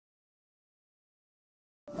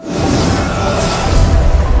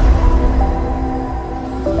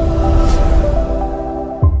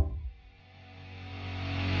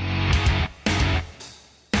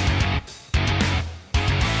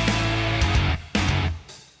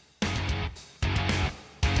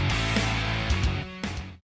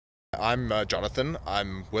I'm Jonathan.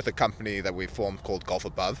 I'm with a company that we formed called Golf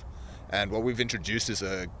Above, and what we've introduced is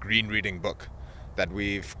a green reading book that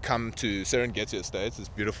we've come to Serengeti Estates. It's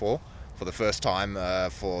beautiful for the first time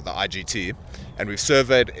for the IGT, and we've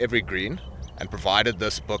surveyed every green and provided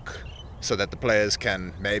this book so that the players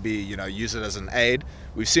can maybe use it as an aid.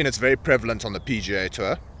 We've seen it's very prevalent on the PGA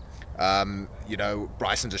Tour.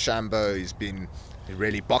 Bryson DeChambeau, he's been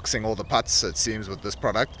really boxing all the putts, it seems, with this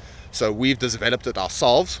product. So we've developed it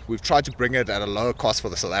ourselves. We've tried to bring it at a lower cost for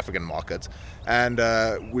the South African market, and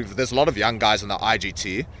there's a lot of young guys in the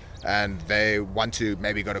IGT, and they want to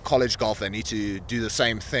maybe go to college golf. They need to do the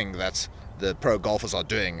same thing that the pro golfers are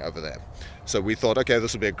doing over there. So we thought, okay,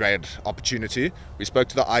 this would be a great opportunity. We spoke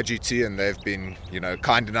to the IGT, and they've been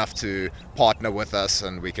kind enough to partner with us,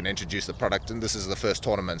 and we can introduce the product. And this is the first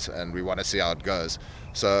tournament, and we want to see how it goes.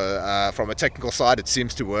 So from a technical side, it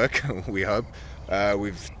seems to work. We hope.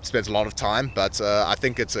 We've spent a lot of time, but I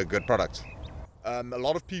think it's a good product. A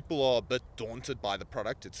lot of people are a bit daunted by the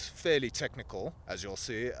product. It's fairly technical, as you'll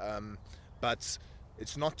see, but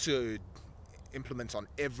it's not to implement on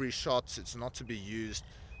every shot. It's not to be used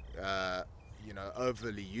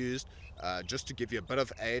overly used, just to give you a bit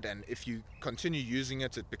of aid, and if you continue using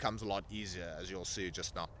it, it becomes a lot easier, as you'll see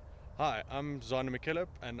just now. Hi, I'm Zana McKillop,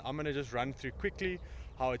 and I'm going to just run through quickly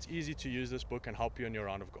how it's easy to use this book and help you in your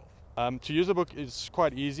round of golf. To use the book is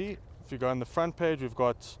quite easy. If you go on the front page, we've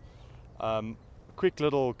got a quick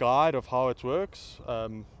little guide of how it works,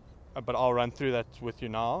 but I'll run through that with you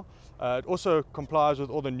now. It also complies with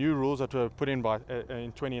all the new rules that were put in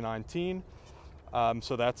in 2019.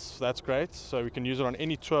 So that's great. So we can use it on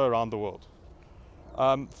any tour around the world.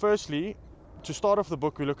 Firstly, to start off the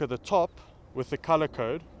book, we look at the top with the color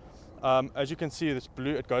code. As you can see, this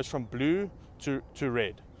blue, it goes from blue to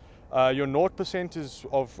red. Your 0%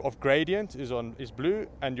 of gradient is blue,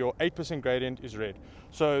 and your 8% gradient is red.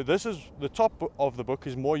 So this is the top of the book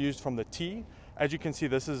is more used from the tee. As you can see,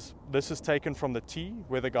 this is taken from the tee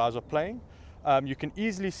where the guys are playing. You can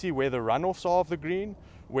easily see where the runoffs are of the green,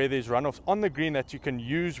 where there's runoffs on the green that you can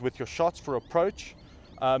use with your shots for approach.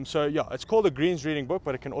 So yeah, it's called a greens reading book,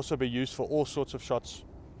 but it can also be used for all sorts of shots,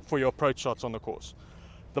 for your approach shots on the course.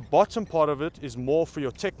 The bottom part of it is more for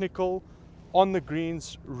your technical, on the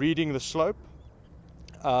greens, reading the slope.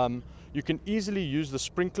 You can easily use the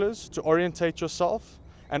sprinklers to orientate yourself,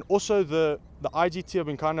 and also the IGT have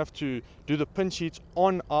been kind enough to do the pin sheets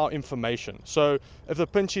on our information. So if the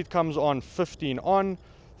pin sheet comes on 15 on,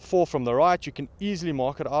 4 from the right, you can easily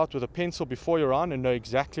mark it out with a pencil before your round and know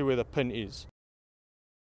exactly where the pin is.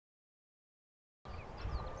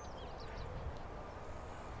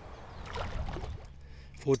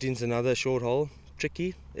 Fourteen's another short hole,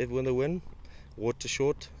 tricky if with a wind, water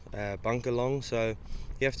short, bunker long, so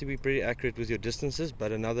you have to be pretty accurate with your distances.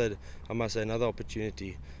 But I must say, another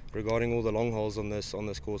opportunity regarding all the long holes on this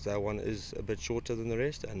course. That one is a bit shorter than the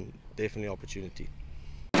rest, and definitely opportunity.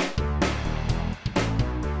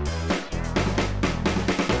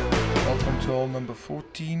 Welcome to hole number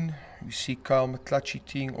 14. We see Kyle McClutchy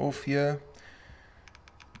teeing off here.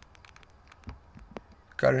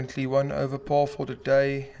 Currently 1 over par for the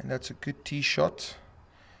day, and that's a good tee shot.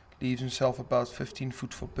 Leaves himself about 15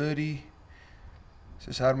 foot for birdie. This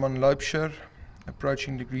is Herman Loubser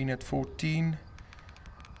approaching the green at 14.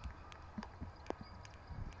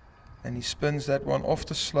 And he spins that one off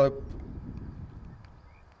the slope.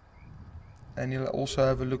 And he'll also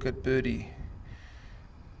have a look at birdie.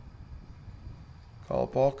 Kyle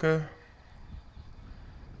Barker.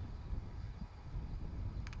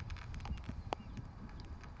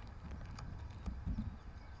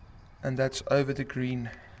 And that's over the green.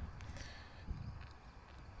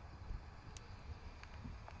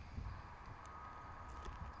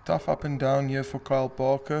 Tough up and down here for Kyle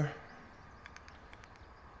Barker.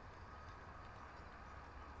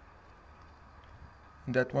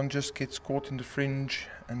 And that one just gets caught in the fringe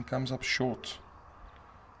and comes up short.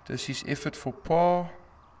 This is effort for par.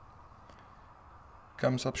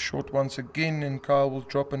 Comes up short once again, and Kyle will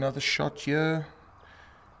drop another shot here.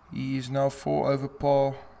 He is now 4 over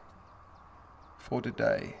par for the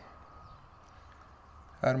day.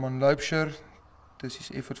 Herman Loubser, this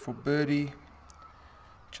is effort for birdie.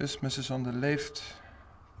 Just misses on the left.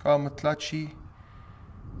 Kyle McClutchy,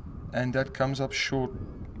 and that comes up short.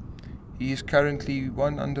 He is currently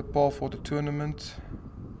 1 under par for the tournament.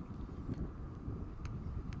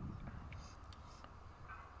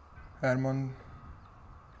 Herman,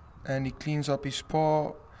 and he cleans up his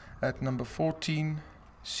par at number 14.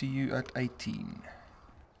 See you at 18.